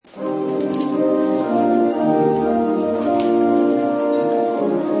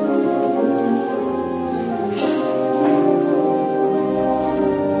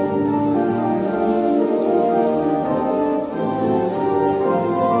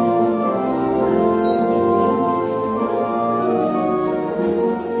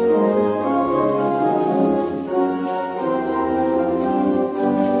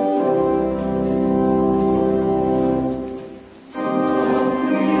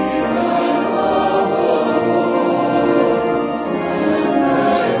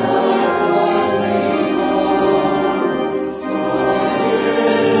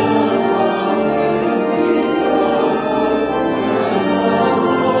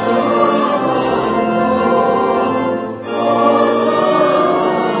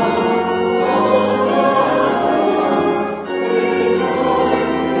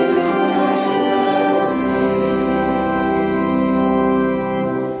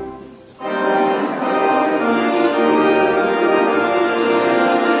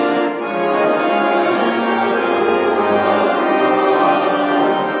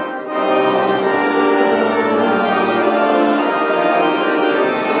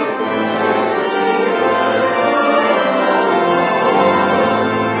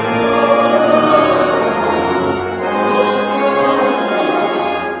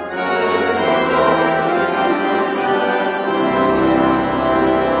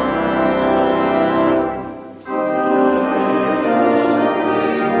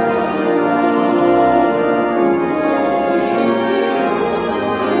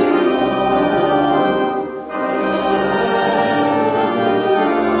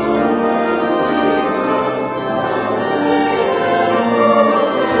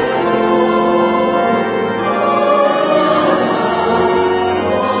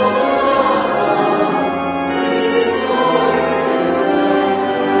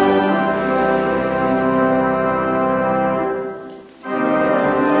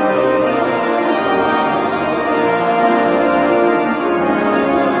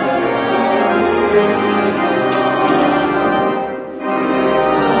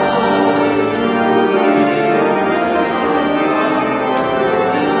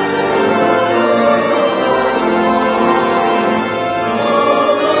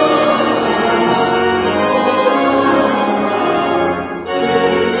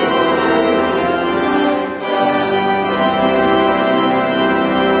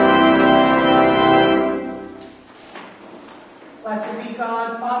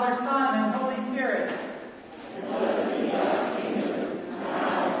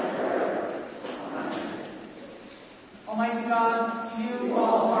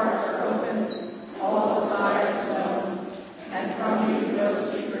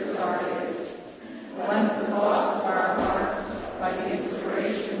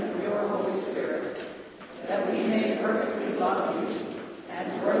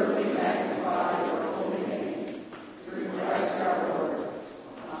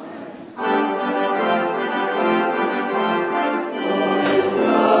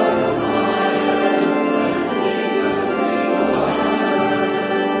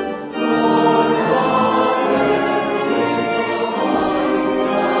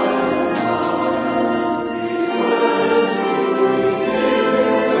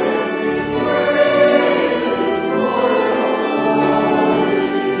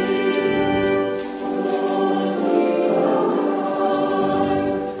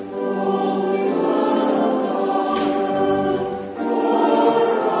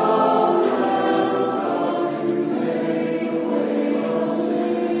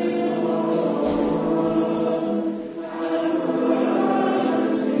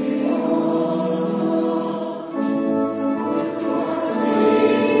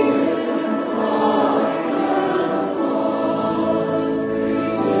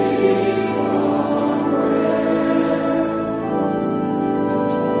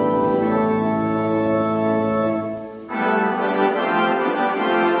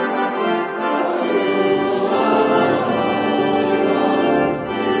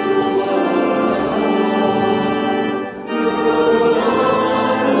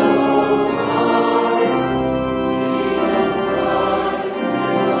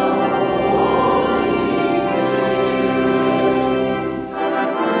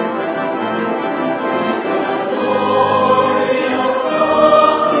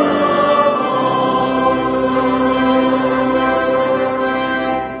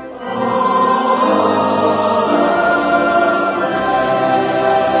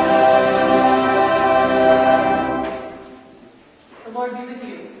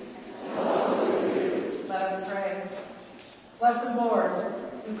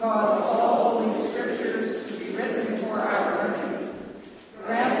cause all holy scriptures to be written for our learning.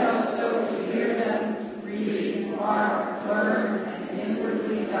 Grant us so to hear them, read, mark, learn, and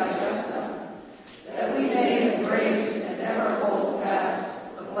inwardly digest them, that we may embrace and ever hold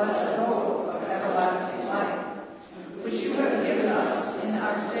fast the blessed hope of everlasting life, which you have given us in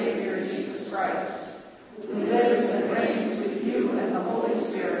our Savior Jesus Christ, who lives and reigns with you and the Holy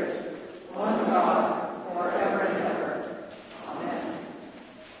Spirit, one God, forever and ever. Amen.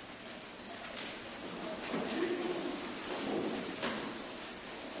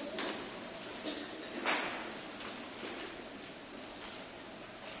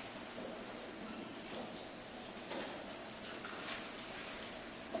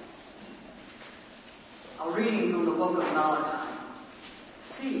 A reading from the book of Malachi.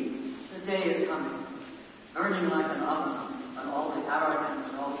 See, the day is coming, burning like an oven, and all the arrogant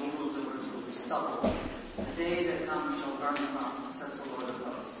and all evildoers will be stubble. The day that comes shall burn them up, says the Lord of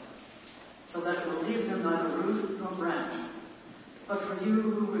hosts, so that it will leave them neither root nor branch. But for you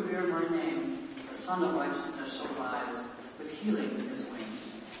who revere my name, the Son of Righteousness shall rise with healing in his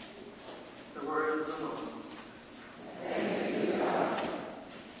wings. The word of the Lord. Thanks be to God.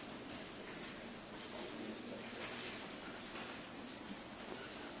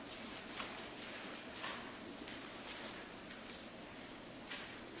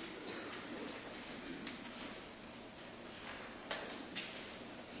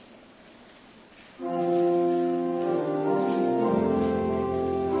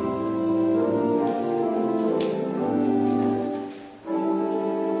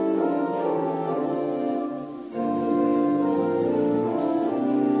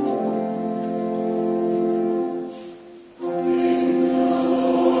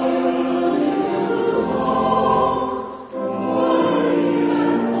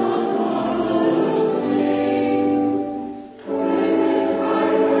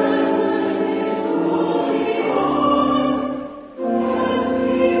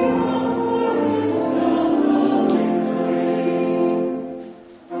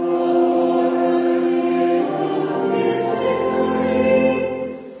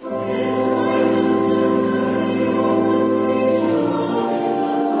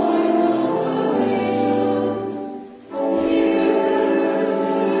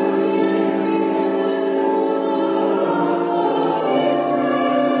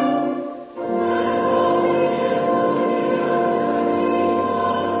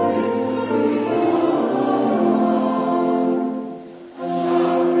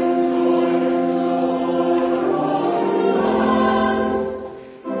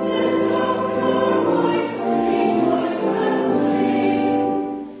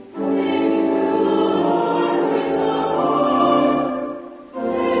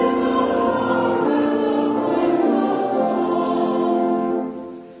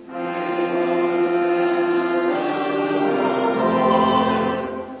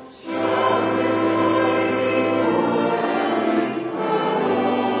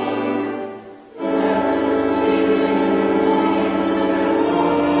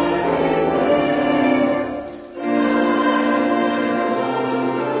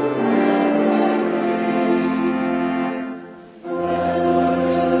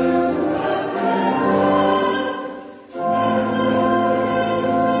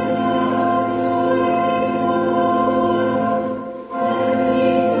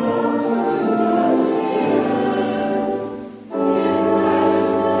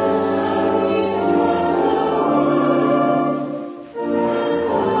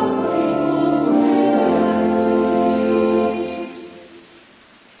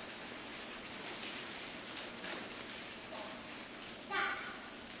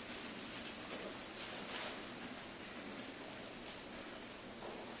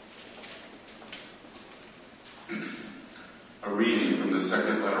 A reading from the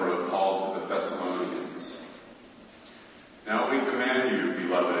second letter of Paul to the Thessalonians. Now we command you,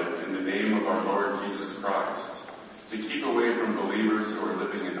 beloved, in the name of our Lord Jesus Christ, to keep away from believers who are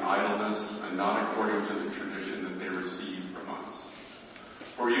living in idleness and not according to the tradition that they received from us.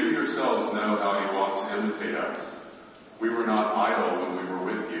 For you yourselves know how you ought to imitate us. We were not idle when we were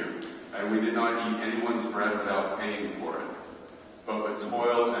with you, and we did not eat anyone's bread without paying for it. But with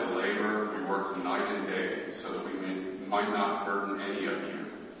toil and labor we worked night and day, so that we might not burden any of you.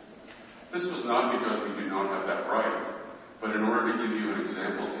 This was not because we do not have that right, but in order to give you an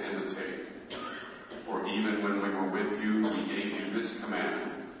example to imitate. For even when we were with you, we gave you this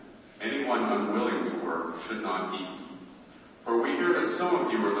command: anyone unwilling to work should not eat. For we hear that some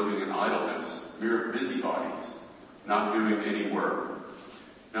of you are living in idleness, mere busybodies, not doing any work.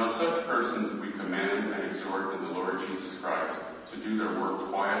 Now such persons we command and exhort in the Lord Jesus Christ to do their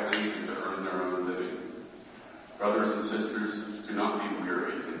work quietly and to earn their own living. Brothers and sisters, do not be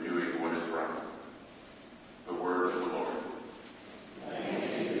weary in doing what is right. The word of the Lord.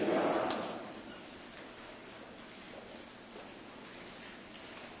 Thanks be to God.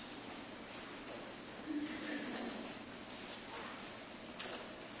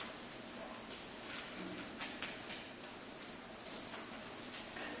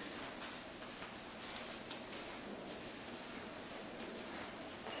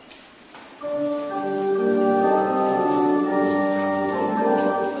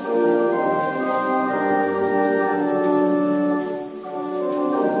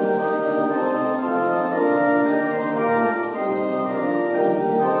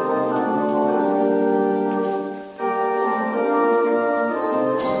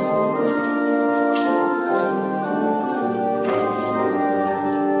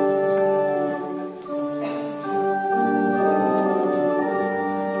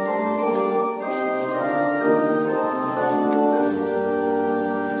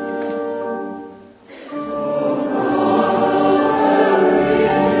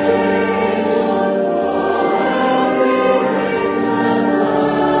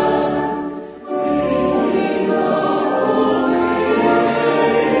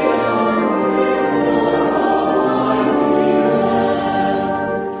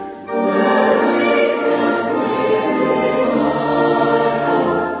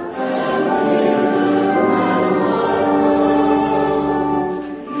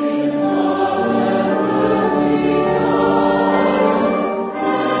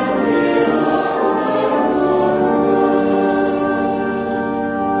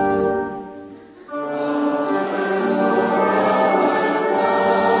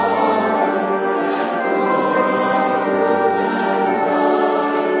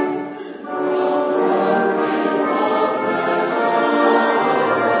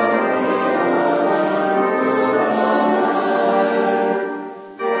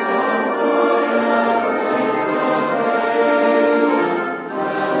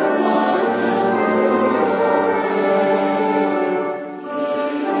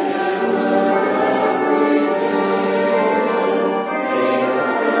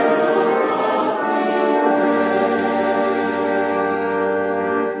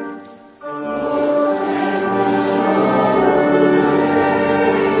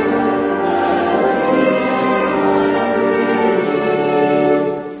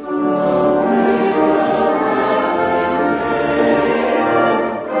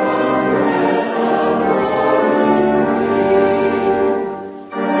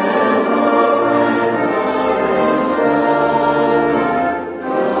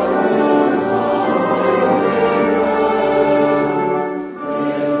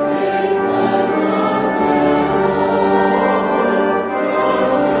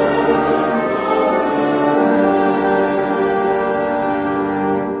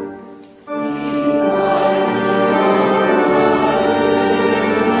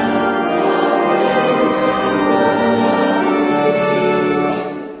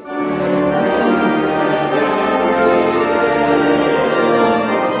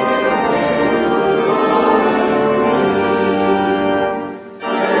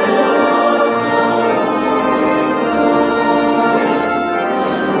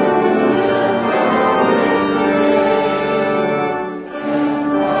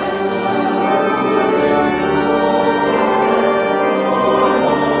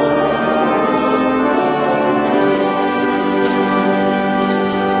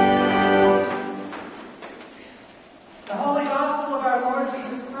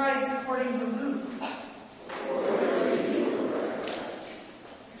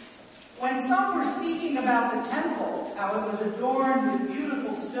 about the temple, how it was adorned with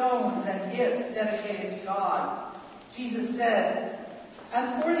beautiful stones and gifts dedicated to God, Jesus said,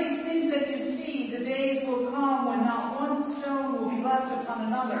 "As for these things that you see, the days will come when not one stone will be left upon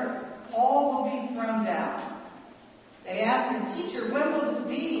another. All will be thrown down." They asked him, "Teacher, when will this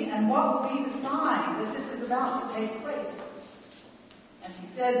be, and what will be the sign that this is about to take place?" And he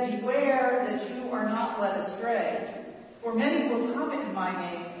said, "Beware that you are not led astray. For many will come in my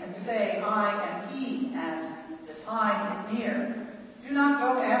name and say, 'I am he,' and 'the time is near.' Do not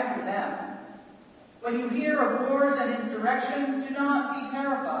go after them. When you hear of wars and insurrections, do not be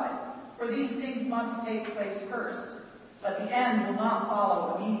terrified, for these things must take place first, but the end will not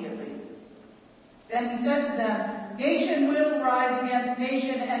follow immediately." Then he said to them, "Nation will rise against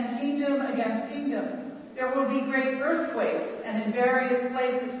nation and kingdom against kingdom. There will be great earthquakes, and in various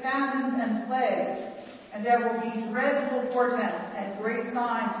places famines and plagues. and there will be dreadful portents and great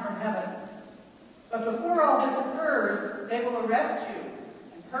signs from heaven. But before all this occurs, they will arrest you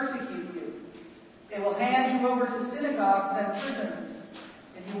and persecute you. They will hand you over to synagogues and prisons,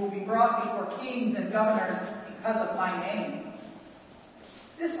 and you will be brought before kings and governors because of my name.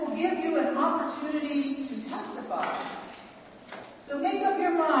 This will give you an opportunity to testify. So make up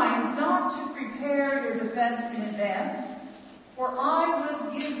your minds not to prepare your defense in advance, for I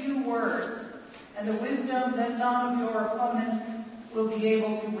will give you words and the wisdom that none of your opponents will be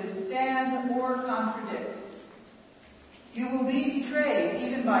able to withstand or contradict. You will be betrayed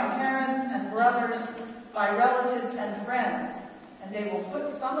even by parents and brothers, by relatives and friends, and they will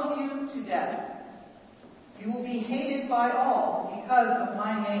put some of you to death. You will be hated by all because of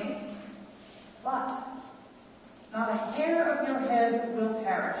my name. But not a hair of your head will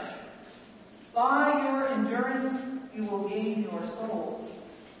perish. By your endurance you will gain your souls.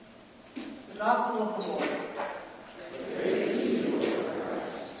 The Gospel of the Lord. Praise to you, Lord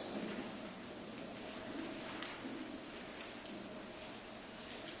Christ.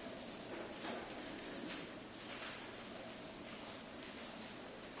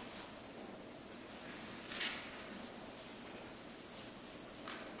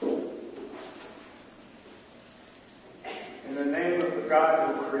 In the name of the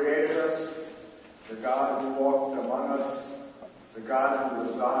God who created us, the God who walked among us, the God who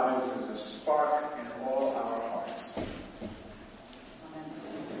resides as a spark in all our hearts.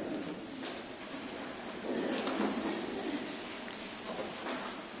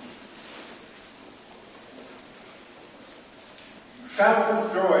 Shout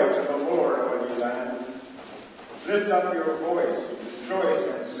with joy to the Lord, O ye lands. Lift up your voice, rejoice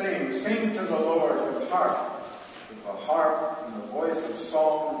and sing. Sing to the Lord with harp. With the harp and the voice of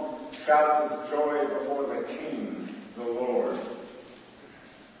song, shout with joy before the King, the Lord.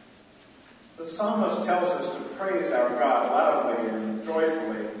 The psalmist tells us to praise our God loudly and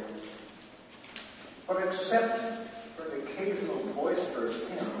joyfully. But except for an occasional boisterous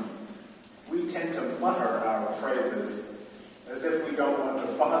hymn, we tend to mutter our praises as if we don't want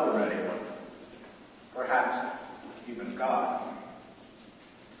to bother anyone, perhaps even God.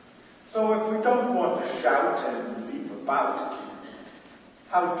 So if we don't want to shout and leap about,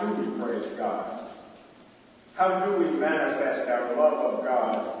 how do we praise God? How do we manifest our love of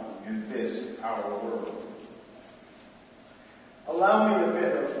God in this, our world? Allow me a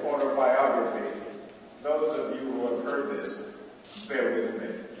bit of autobiography. Those of you who have heard this, bear with me.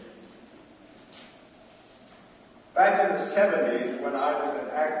 Back in the 70s, when I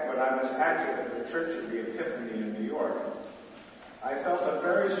was active at the Church of the Epiphany in New York, I felt a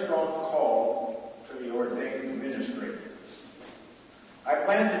very strong call to the ordained ministry. I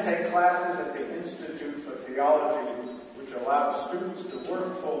planned to take classes at the Institute for Theology, which allows students to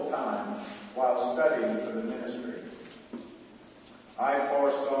work full-time while studying for the ministry. I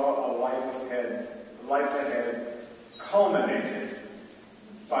foresaw a life ahead culminated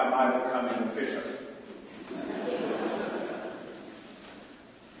by my becoming a bishop.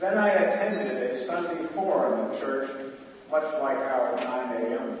 Then I attended a Sunday forum in church, much like our 9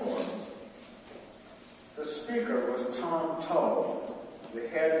 a.m. forums. The speaker was Tom Toll, the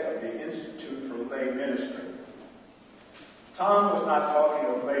head of the Institute for Lay Ministry. Tom was not talking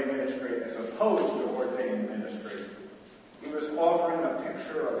of lay ministry as opposed to ordained ministry. He was offering a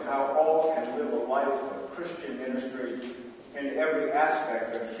picture of how all can live a life of Christian ministry in every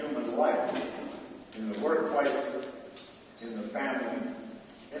aspect of human life, in the workplace, in the family,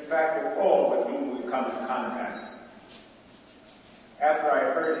 in fact, with all with whom we come in contact. After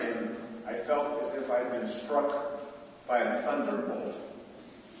I heard him, I felt as if I'd been struck by a thunderbolt.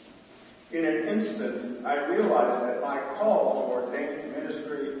 In an instant, I realized that my call to ordained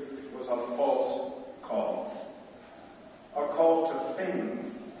ministry was a false call. A call to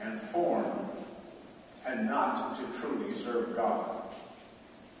things and form, and not to truly serve God.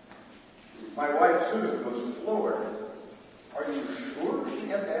 My wife Susan was floored. "Are you sure?" she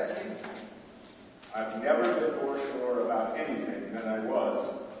kept asking. I've never been more sure about anything than I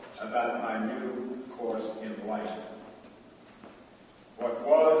was about my new course in life. What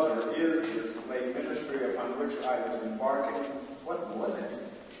was or is this lay ministry upon which I was embarking? What was it?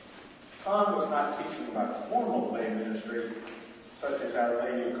 Tom was not teaching about formal lay ministry, such as our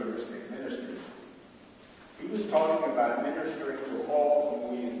lay Eucharistic ministries. He was talking about ministering to all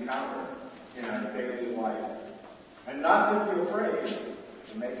whom we encounter in our daily life, and not to be afraid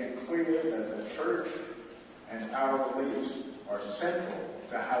to make it clear that the church and our beliefs are central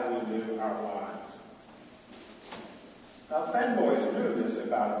to how we live our lives. Now, Fenboys knew this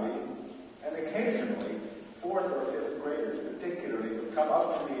about me, and occasionally, 4th or 5th graders particularly, would come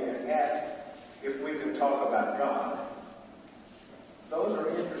up to me and ask, if we could talk about God. Those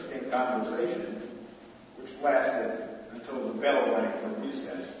are interesting conversations which lasted until the bell rang for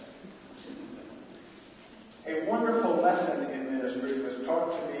recess. A wonderful lesson in ministry was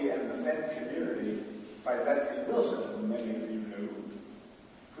taught to me and the Fenn community by Betsy Wilson, who many of you knew,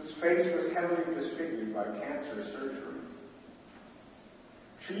 whose face was heavily disfigured by cancer surgery.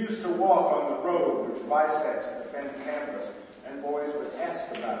 She used to walk on the road which bisects the Fenn campus, and boys would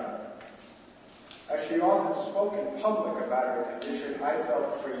ask about her. As she often spoke in public about her condition, I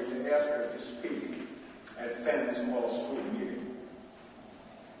felt free to ask her to speak at Fenn's all-school meeting.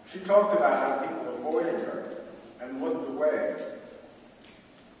 She talked about how people avoided her and looked away.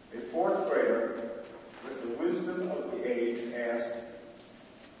 A fourth grader, with the wisdom of the age, asked,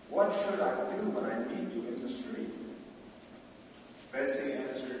 "What should I do when I meet you in the street?" Betsy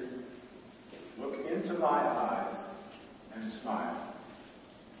answered, "Look into my eyes and smile."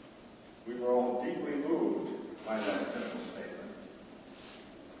 We were all deeply moved by that simple statement.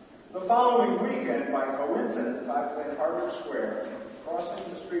 The following weekend, by coincidence, I was in Harvard Square.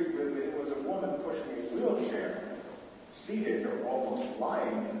 Crossing the street with me was a woman pushing a wheelchair. Seated or almost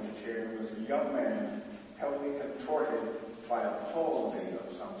lying in the chair was a young man heavily contorted by a palsy of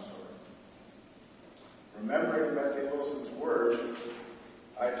some sort. Remembering Betsy Wilson's words,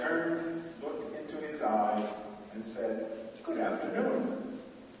 I turned, looked into his eyes, and said, "Good afternoon."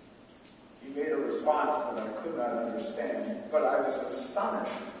 He made a response that I could not understand, but I was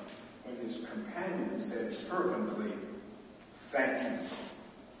astonished when his companion said fervently, "Thank you."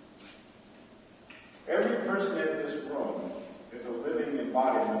 Every person in this room is a living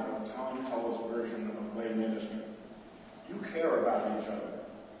embodiment of Tom Tull's version of lay ministry. You care about each other.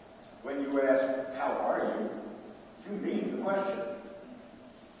 When you ask, "How are you?" you mean the question.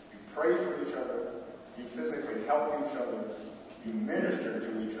 You pray for each other. You physically help each other. You minister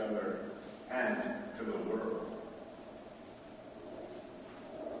to each other and to the world.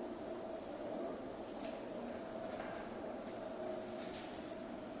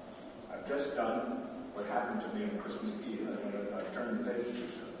 I've just done what happened to me on Christmas Eve, and as I turned the page to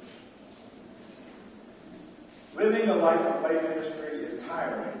show. Living a life of lay ministry is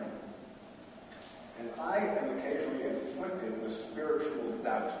tiring, and I am occasionally afflicted with spiritual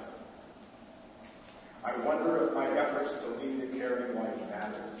doubt. I wonder if my efforts to lead a caring life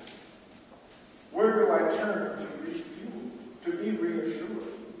matter. Where do I turn to refuel, to be reassured,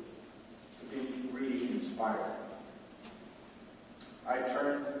 to be re-inspired? I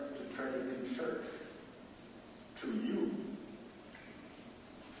turn to Trinity Church, to you.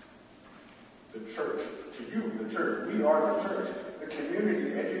 The church, to you, the church. We are the church. The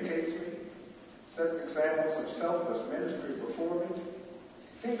community educates me, sets examples of selfless ministry before me.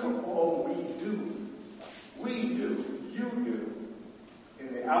 Think of all we do, you do,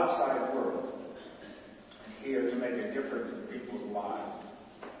 in the outside world, and here to make a difference in people's lives.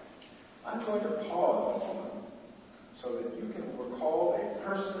 I'm going to pause a moment so that you can recall a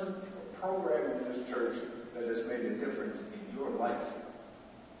person or program in this church that has made a difference in your life.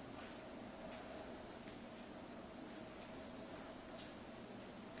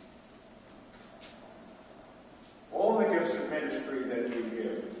 All the gifts of ministry that you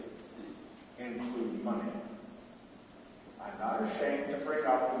give include money. I'm not ashamed to bring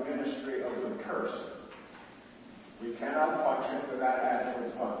up the ministry of the purse. We cannot function without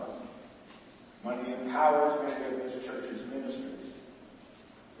adequate funds. Money empowers many of this church's ministries.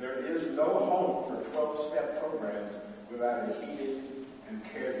 There is no home for 12-step programs without a heated and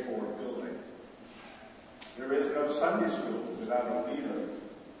cared-for building. There is no Sunday school without a leader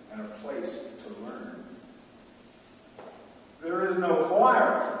and a place to learn. There is no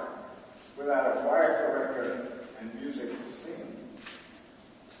choir without a choir director and music to sing.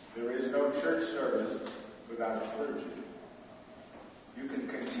 There is no church service without a clergy. You can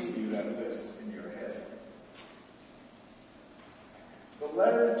continue that list in your head. The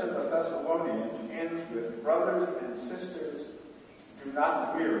letter to the Thessalonians ends with, "Brothers and sisters, do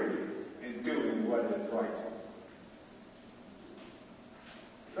not weary in doing what is right."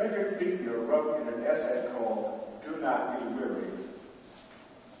 Frederick Buechner wrote in an essay called "Do Not Be Weary."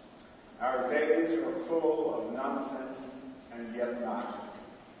 Our days are full of nonsense and yet not.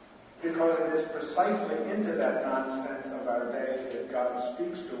 Because it is precisely into that nonsense of our days that God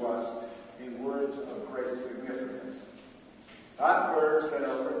speaks to us in words of great significance. Not words that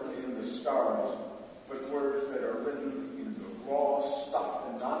are written in the stars, but words that are written in the raw stuff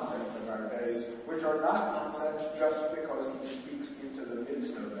and nonsense of our days, which are not nonsense just because he speaks into the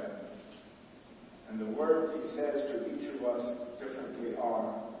midst of them. And the words he says to each of us differently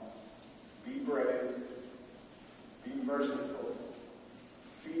are, be brave, be merciful,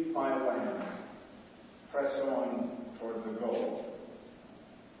 feed my lambs, press on toward the goal.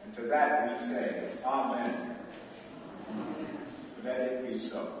 And to that we say, Amen. Let it be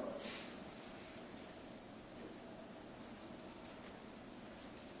so.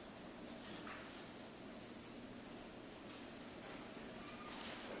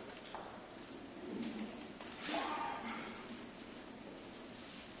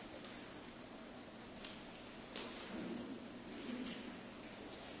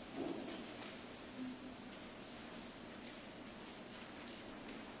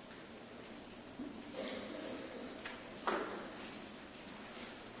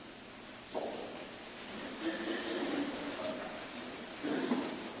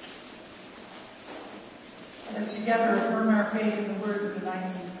 Together affirm our faith in the words of the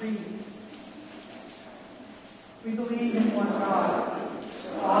Nicene Creed. We believe in one God,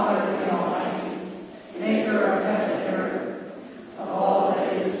 the Father, the Almighty, maker of heaven and earth, of all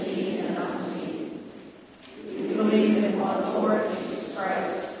that is seen and unseen. We believe in one Lord Jesus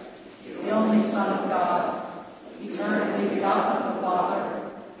Christ, the only Son of God, eternally begotten of the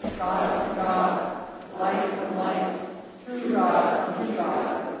Father, God from God, light from light, true God from true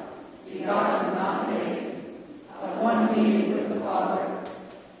God, begotten, not made, of one being with the Father,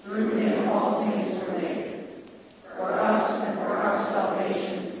 through him all things were made. For us and for our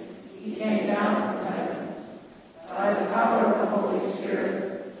salvation, he came down from heaven. By the power of the Holy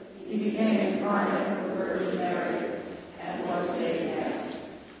Spirit, he became incarnate of the Virgin Mary and was made man.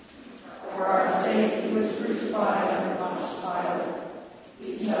 For our sake, he was crucified under Pontius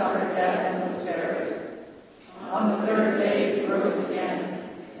Pilate. He suffered death and was buried. On the third day, he rose again,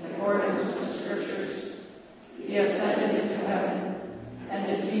 in accordance with the Scriptures. He ascended into heaven and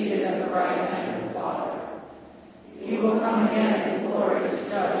is seated at the right hand of the Father. He will come again in glory to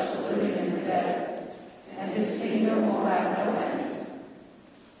judge the living and the dead, and his kingdom will have no end.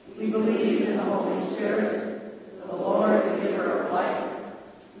 We believe in the Holy Spirit, the Lord, the giver of life,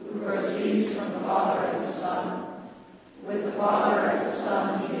 who proceeds from the Father and the Son. With the Father and the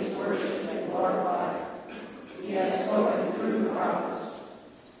Son he is worshipped and glorified. He has spoken through the prophets.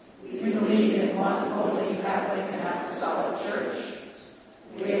 We believe in one holy Catholic and Apostolic Church.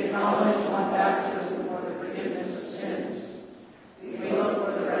 We acknowledge one baptism for the forgiveness of sins. We look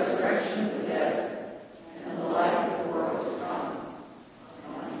for the resurrection of the dead and the life of the world to come.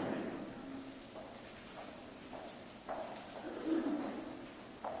 Amen.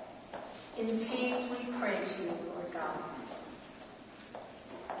 In peace we pray to you, Lord God,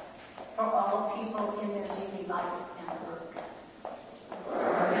 for all people in their daily life and work. For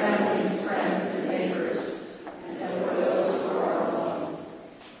our families, friends, and neighbors, and for those who are alone.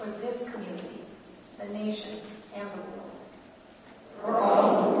 For this community, the nation, and the world. For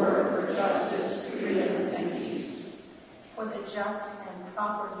all who work for justice, freedom, and peace. For the just and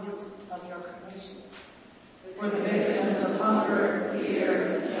proper use of your creation. For the victims of hunger,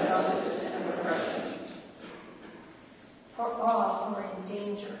 fear, injustice, and oppression. For all who are in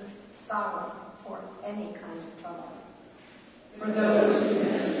danger, sorrow, or any kind of trouble. For those who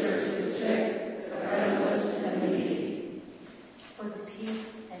minister to the sick, the friendless, and the needy. For the peace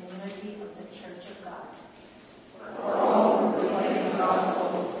and unity of the Church of God. For all who proclaim the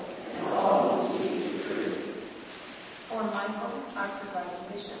gospel and all who seek the truth. For Michael, our presiding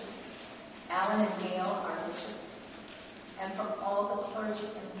bishop, Alan and Gail, our bishops, and for all the clergy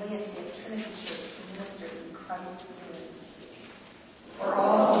and laity of Trinity Church who minister in Christ's name. For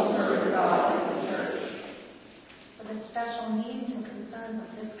all who serve God in the Church. For the special needs and concerns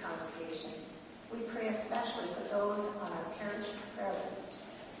of this congregation, we pray especially for those on our parish prayer list: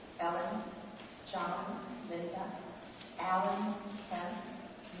 Ellen, John, Linda, Alan, Kent,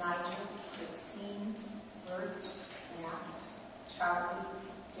 Nigel, Christine, Bert, Matt, Charlie,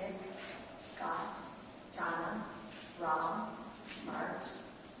 Dick, Scott, Donna, Rob, Mart,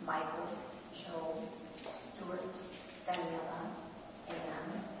 Michael, Joe, Stuart, Daniela,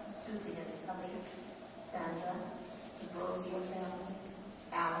 Anne, Susie and Ellie, Sandra, the Brosier family,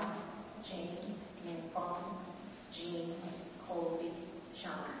 Alice, Jane, Minfong, Jean, Colby,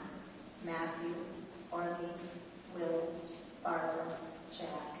 John, Matthew, Orly, Will, Barbara,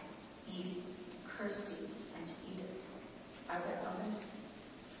 Jack, Edie, Kirsty, and Edith. Are there others?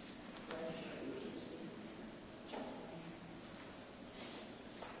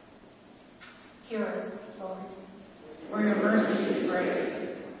 Hear us, Lord. For your mercy is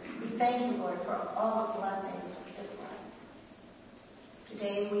great. We thank you, Lord, for all the blessings of this life.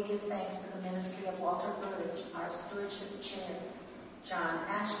 Today we give thanks for the ministry of Walter Burridge, our stewardship chair, John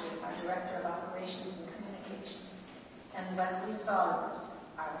Ashley, our director of operations and communications, and Wesley Saunders,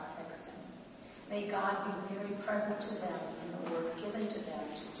 our sexton. May God be very present to them in the work given to them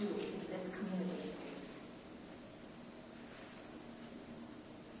to do in this community,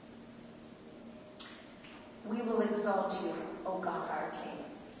 will exalt you, O God, our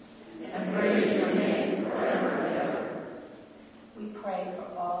King. And praise your name forever and ever. We pray for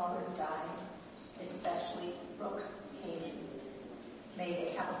all who have died, especially Brooks Hayden. May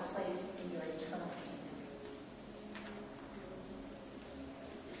they have a place in your eternal kingdom.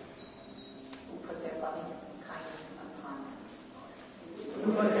 Who put their loving kindness upon them.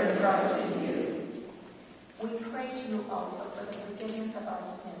 Who put their trust in you. We pray to you also for the forgiveness of our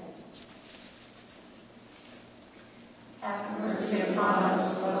sins. Have Mercy upon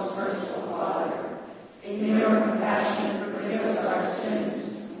us, most merciful Father. In your compassion, forgive us our sins,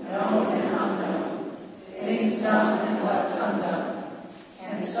 known and unknown, things done and left undone.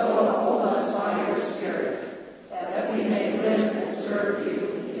 And so uphold us by your Spirit, that we may live and serve you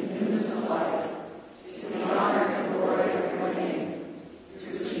in newness of life, to the honor and glory of your name,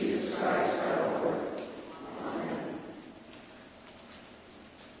 through Jesus Christ our Lord. Amen.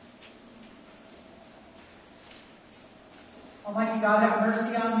 Almighty God, have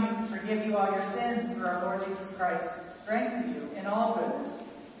mercy on you, forgive you all your sins through our Lord Jesus Christ, strengthen you in all goodness,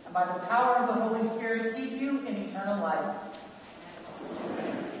 and by the power of the Holy Spirit keep you in eternal life.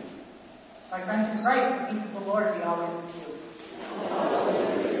 My friends in Christ, the peace of the Lord be always with you.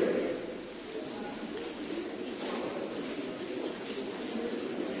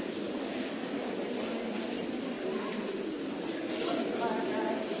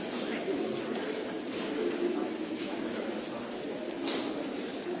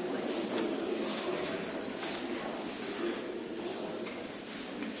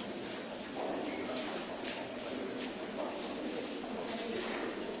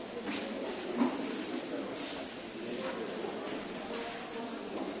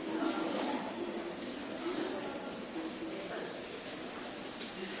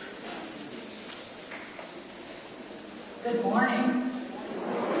 Good morning.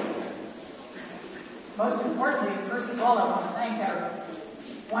 Most importantly, first of all, I want to thank our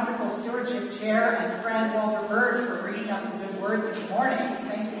wonderful stewardship chair and friend Walter Burge for reading us the good word this morning.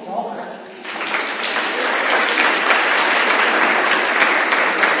 Thank you, Walter.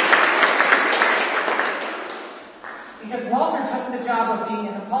 Because Walter took the job of being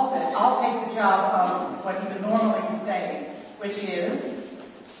in the pulpit, I'll take the job of what he would normally be saying, which is,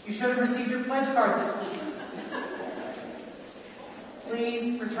 you should have received your pledge card this week.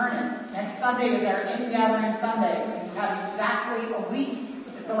 Please return it. Next Sunday is our in-gathering Sunday, so you have exactly a week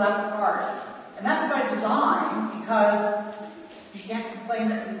to fill out the card. And that's by design, because you can't complain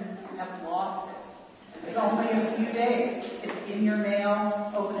that you have lost it. There's only a few days. It's in your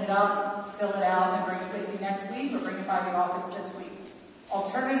mail. Open it up, fill it out, and bring it with you next week, or bring it by the office this week.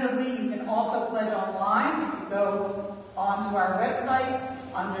 Alternatively, you can also pledge online. If you go onto our website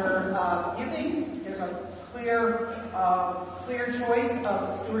under giving, there's a clear choice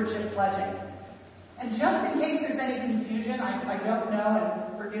of stewardship pledging. And just in case there's any confusion, I don't know,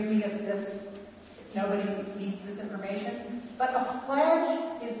 and forgive me if nobody needs this information, but a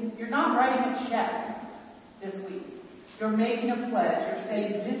pledge is, you're not writing a check this week. You're making a pledge. You're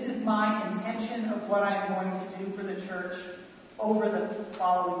saying, this is my intention of what I'm going to do for the church over the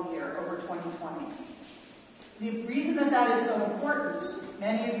following year, over 2020. The reason that is so important,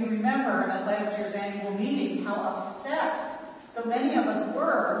 many of you remember at last year's annual meeting how upset so many of us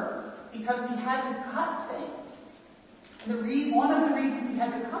were because we had to cut things. And one of the reasons we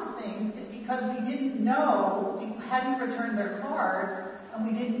had to cut things is because we didn't know, people hadn't returned their cards, and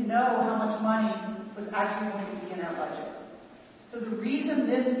we didn't know how much money was actually going to be in our budget. So the reason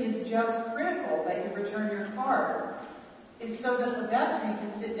this is just critical that you return your card is so that the vestry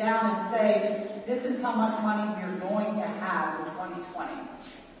can sit down and say, this is how much money we're going to have in 2020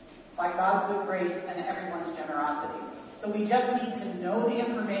 by God's good grace and everyone's generosity. So we just need to know the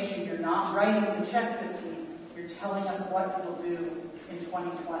information. You're not writing the check this week. You're telling us what you will do in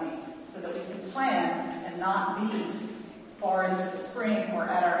 2020 so that we can plan and not be far into the spring or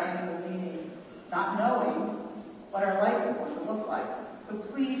at our annual meeting not knowing what our life is going to look like. So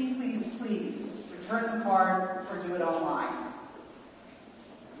please, please, please return the card or do it online.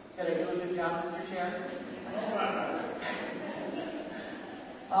 Did I do a good job, Mr. Chair?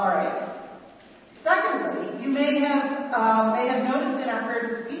 All right. Secondly, you may have noticed in our prayers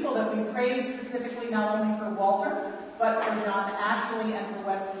for people that we prayed specifically not only for Walter, but for John Ashley and for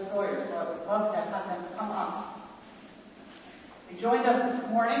Wesley Sawyer. So I would love to have them come up. They joined us this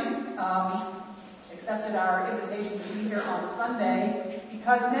morning, accepted our invitation to be here on Sunday,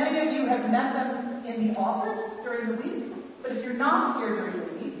 because many of you have met them in the office during the week, but if you're not here during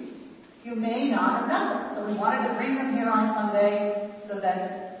the week, you may not have met them. So we wanted to bring them here on Sunday so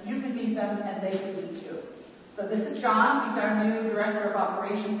that you could meet them and they could meet you. So this is John. He's our new Director of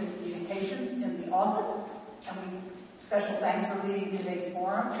Operations and Communications in the office. And special thanks for leading today's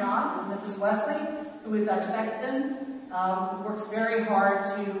forum. John and Mrs. Wesley, who is our sexton, works very hard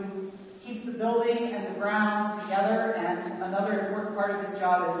to keep the building and the grounds together. And another important part of his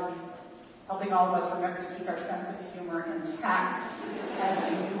job is helping all of us remember to keep our sense of humor intact as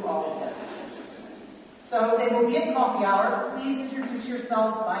we do all of this. So they will be at coffee hour. Please introduce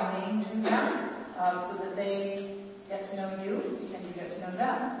yourselves by name to them so that they get to know you and you get to know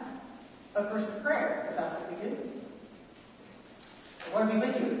them. But first a prayer, because that's what we do. The Lord be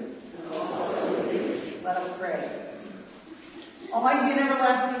with you. Let us pray. Almighty and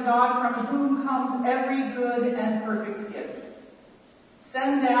everlasting God, from whom comes every good and perfect gift,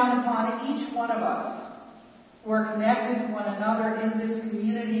 send down upon each one of us who are connected to one another in this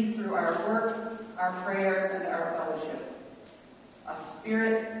community through our work, our prayers, and our fellowship, a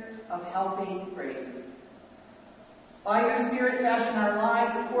spirit of healthy grace. By your Spirit, fashion our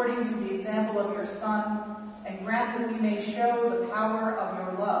lives according to the example of your Son, and grant that we may show the power of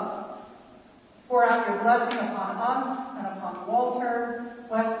your love. Pour out your blessing upon us and upon Walter,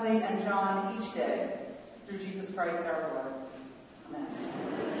 Wesley, and John each day, through Jesus Christ our Lord. Amen.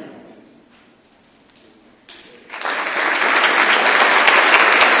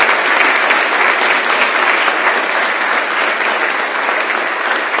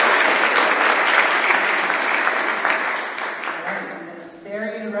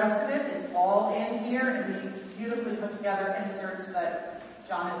 Together inserts that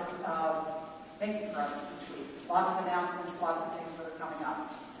John is making for us each week. Lots of announcements, lots of things that are coming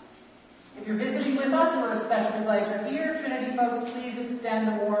up. If you're visiting with us, we're especially glad you're here. Trinity folks, please extend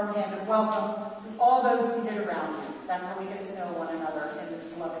a warm hand of welcome to all those seated around you. That's how we get to know one another in this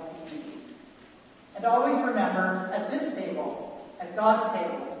beloved community. And always remember, at this table, at God's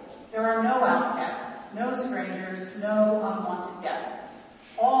table, there are no outcasts, no strangers, no unwanted guests.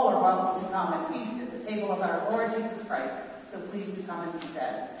 All are welcome to come and feast at the table of our Lord Jesus Christ, so please do come and be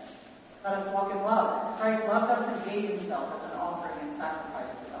fed. Let us walk in love, as Christ loved us and gave himself as an offering and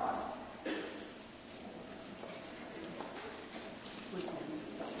sacrifice to God.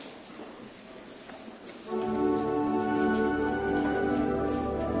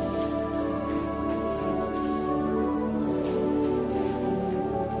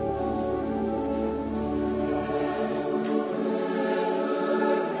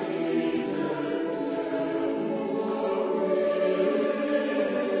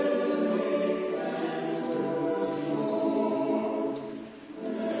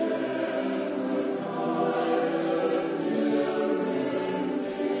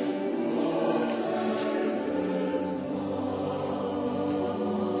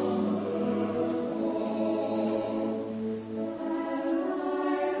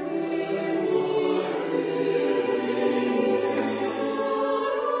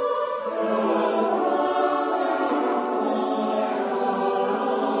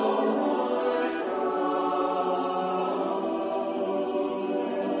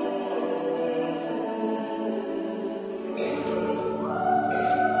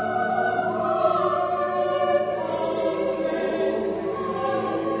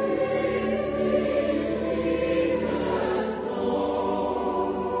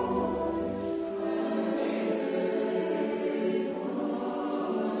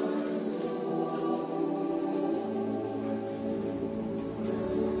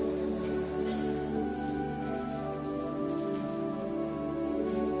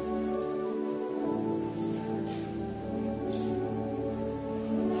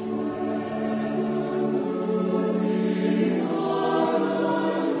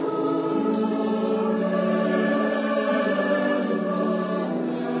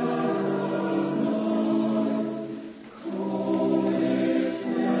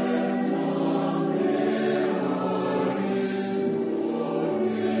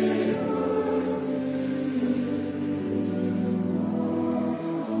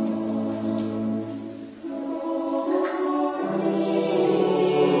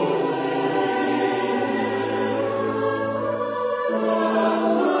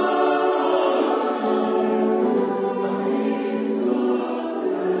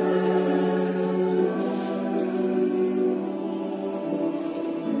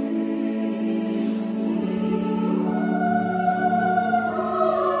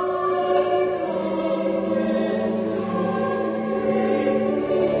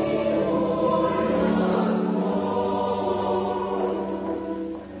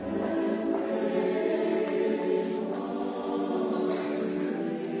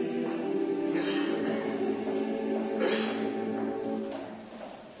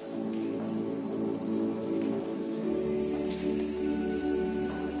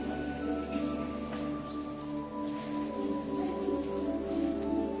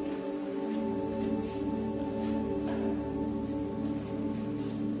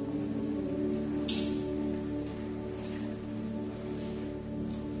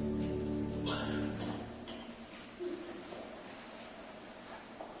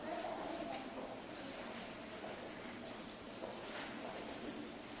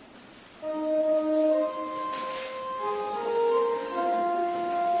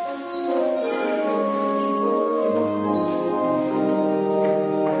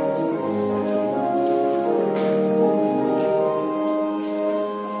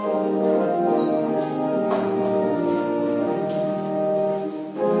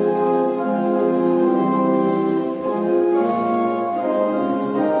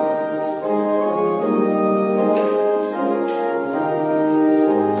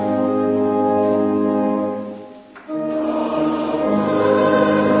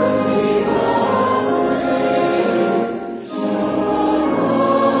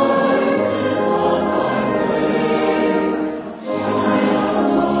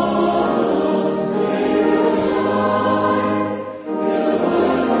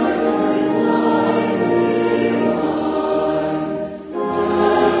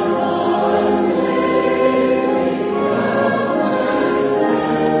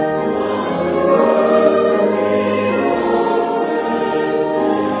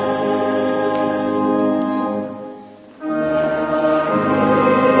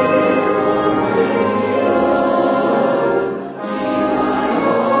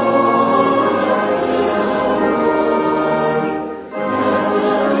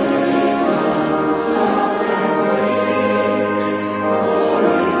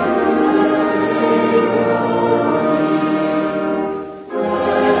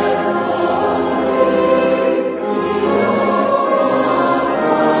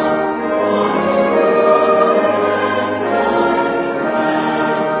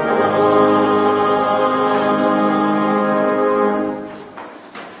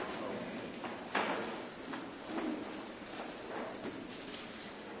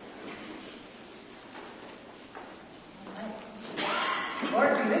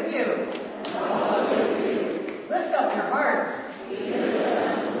 Lord be with you. Lift up your hearts.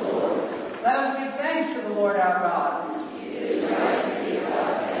 Let us give thanks to the Lord our God.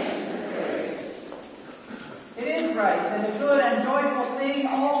 It is right and a good and joyful thing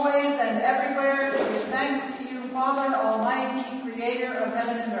always and everywhere to give thanks to you, Father Almighty, Creator of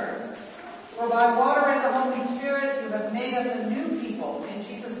heaven and earth. For by water and the Holy Spirit you have made us a new people in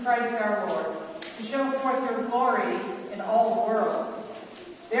Jesus Christ our Lord, to show forth your glory in all the world.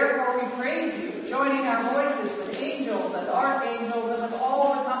 Therefore we praise you, joining our voices with angels and archangels and with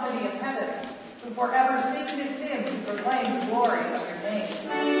all the company of heaven, who forever sing this hymn to proclaim the glory of your name.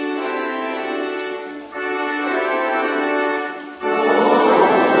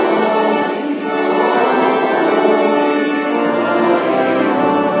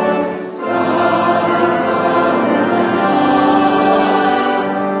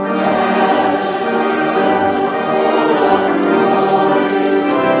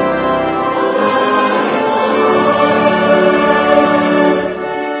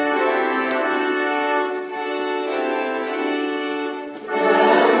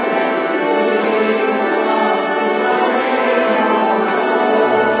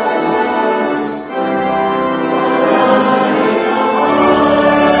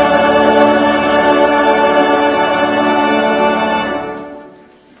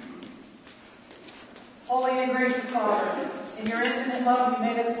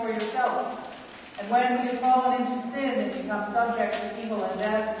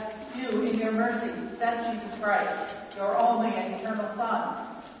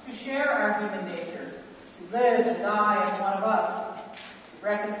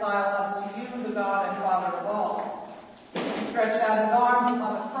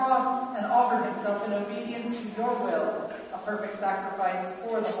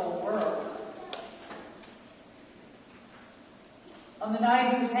 On the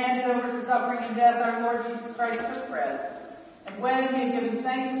night he was handed over to suffering and death, our Lord Jesus Christ took bread. And when he had given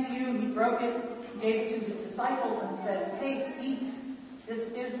thanks to you, he broke it, he gave it to his disciples, and said, "Take, eat. This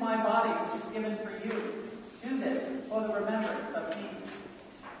is my body, which is given for you. Do this for the remembrance of me."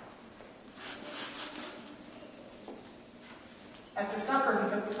 After supper, he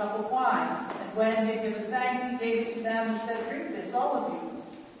took the cup of wine, and when he had given thanks, he gave it to them and said, "Drink this, all of you.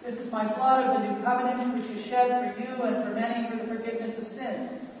 This is my blood of the new covenant, which is shed for you and for many for the forgiveness of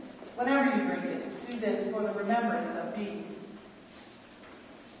sins. Whenever you drink it, do this for the remembrance of me."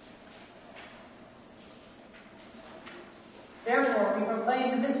 Therefore, we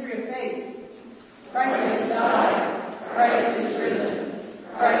proclaim the mystery of faith. Christ has died. Christ is risen.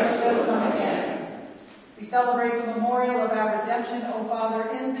 Christ will come again. We celebrate the memorial of our redemption, O Father,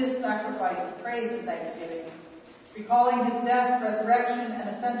 in this sacrifice of praise and thanksgiving. Recalling his death, resurrection, and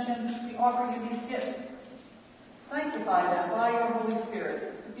ascension, we offer you these gifts. Sanctify them by your Holy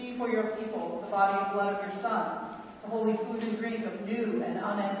Spirit, to be for your people the body and blood of your Son, the holy food and drink of new and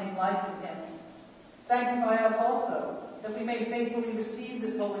unending life in him. Sanctify us also, that we may faithfully receive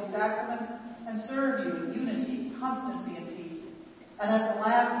this holy sacrament and serve you in unity, constancy, and peace. And at the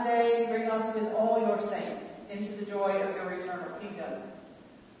last day, bring us with all your saints into the joy of your eternal kingdom.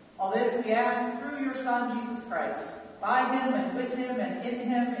 All this we ask through your Son, Jesus Christ, by him and with him and in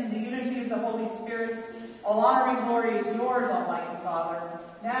him, in the unity of the Holy Spirit. All honor and glory is yours, Almighty Father,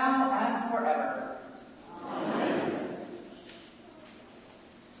 now and forever. Amen.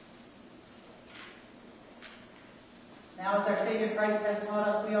 Now, as our Savior Christ has taught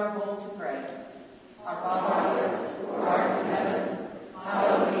us, we are bold to pray. Our Father, who art in heaven,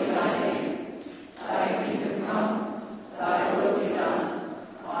 hallowed be thy name. Thy kingdom come, thy will be done,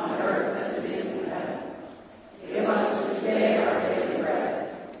 on earth as it is in heaven. Give us this day our daily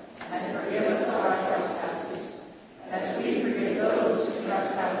bread, and forgive us our trespasses, as we forgive those who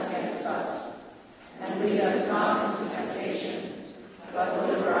trespass against us. And lead us not into temptation, but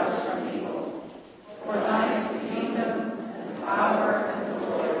deliver us from evil. For thine is the kingdom, and the power, and the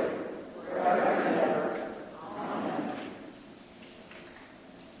glory, forever and ever. Amen.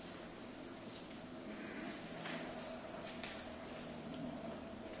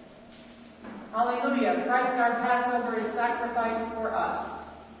 Hallelujah. Christ our Passover is sacrificed for us.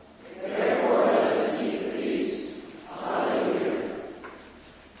 Therefore let us keep the feast. Hallelujah.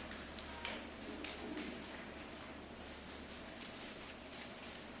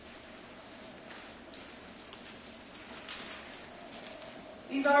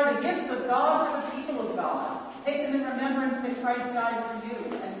 These are the gifts of God for the people of God. Take them in remembrance that Christ died for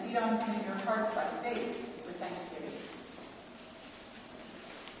you, and feed on them in your hearts by faith with thanksgiving.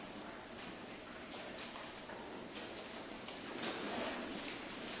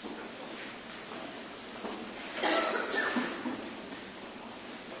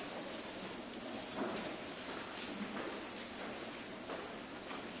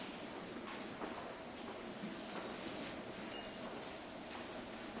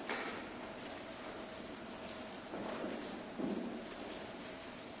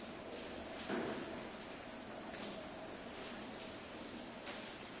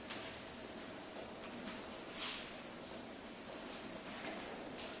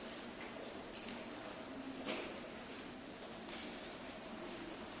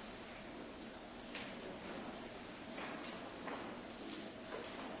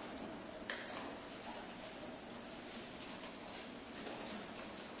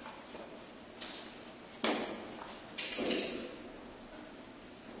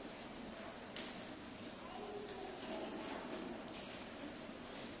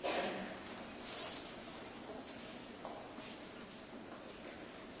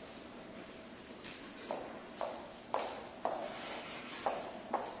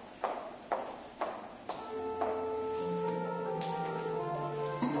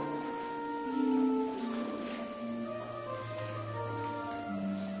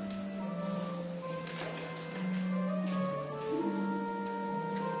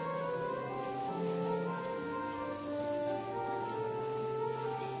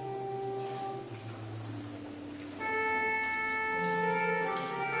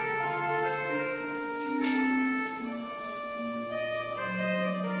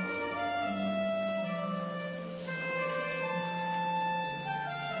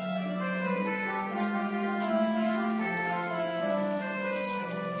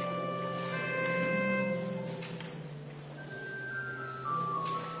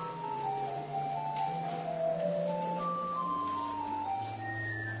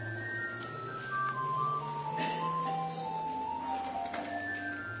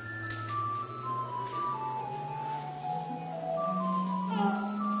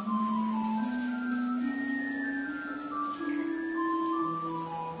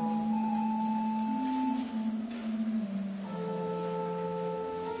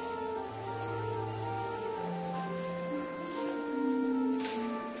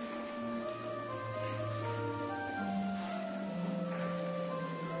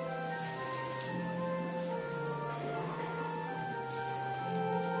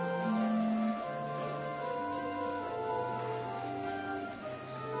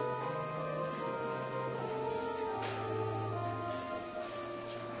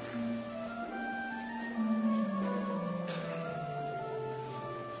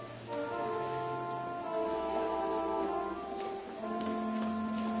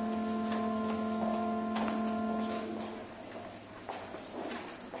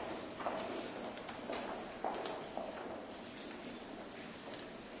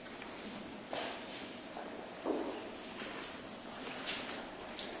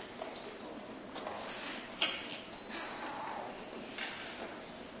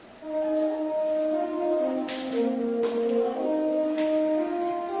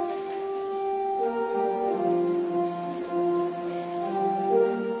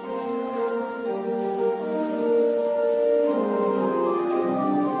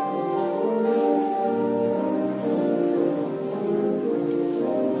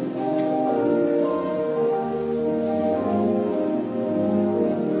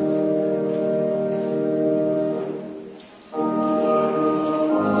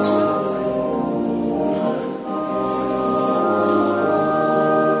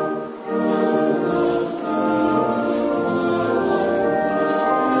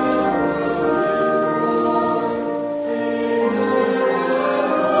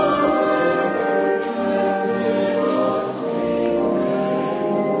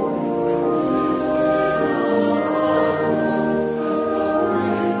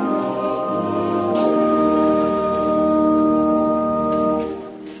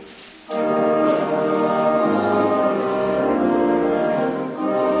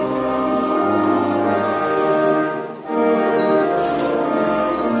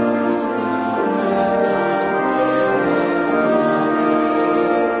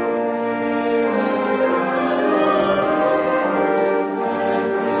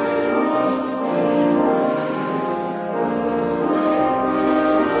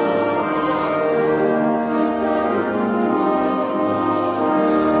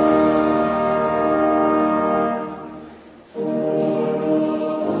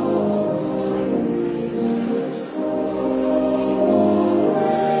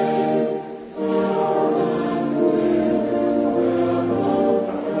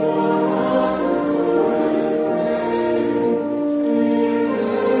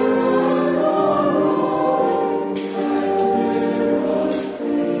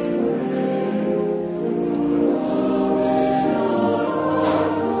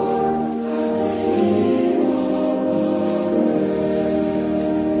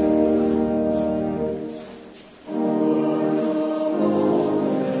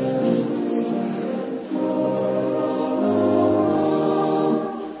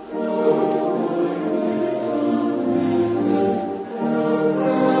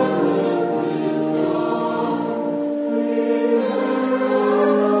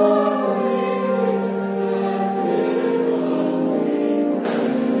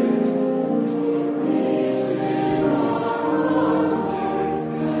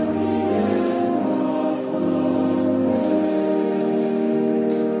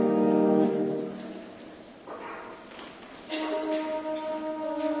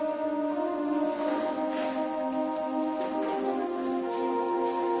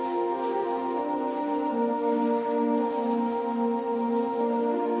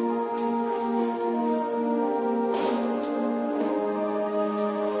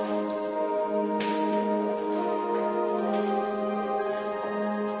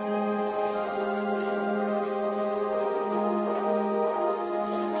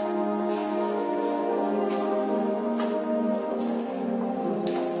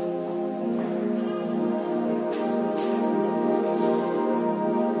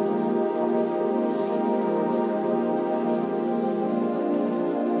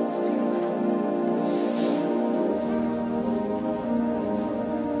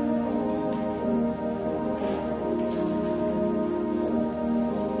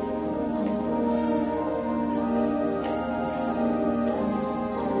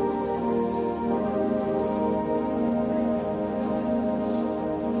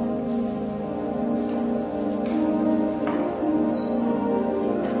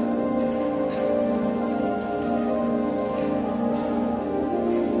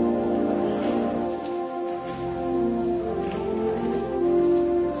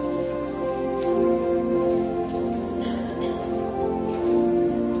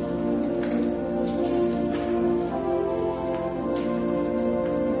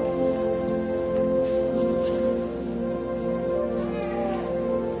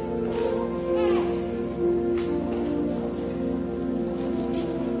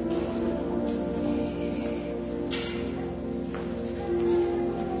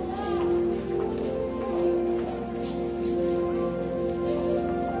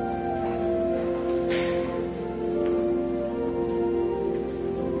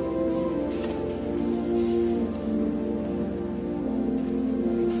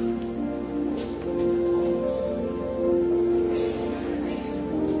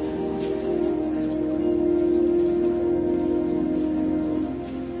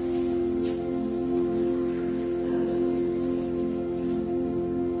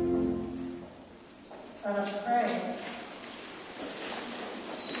 Let us pray.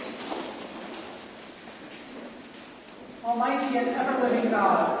 Almighty and ever-living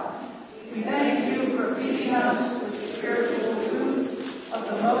God, we thank you for feeding us with the spiritual food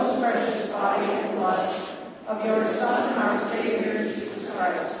of the most precious body and blood of your Son, our Savior, Jesus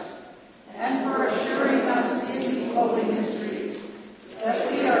Christ, and for assuring us in these holy mysteries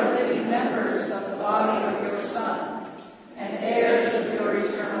that we are living members of the body of your Son and heirs of your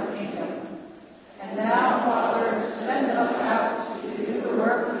eternal kingdom. And now, Father, send us out to do the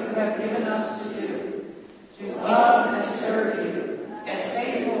work you have given us to do, to love and serve you as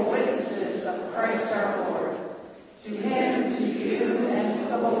faithful witnesses of Christ our Lord. To him, to you, and to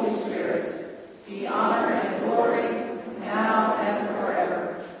the Holy Spirit, be honor and glory, now and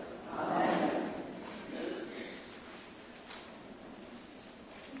forever. Amen.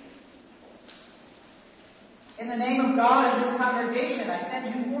 In the name of God and this congregation, I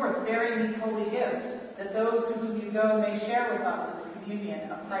send you forth bearing these holy gifts, that those to whom you go may share with us in the communion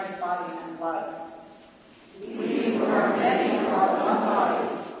of Christ's body and blood. We who are many are one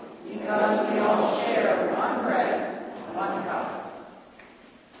body, because we all share one bread, one cup.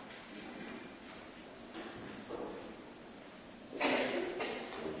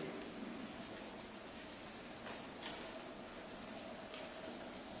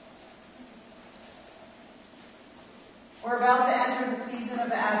 We're about to enter the season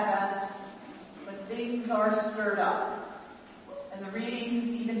of Advent, when things are stirred up. And the readings,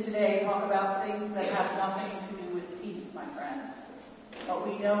 even today, talk about things that have nothing to do with peace, my friends. But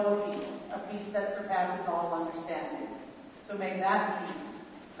we know a peace that surpasses all understanding. So may that peace,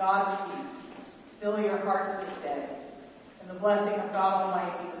 God's peace, fill your hearts this day. And the blessing of God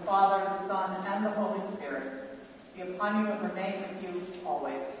Almighty, the Father, the Son, and the Holy Spirit be upon you and remain with you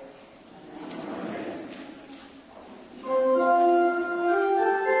always. Amen.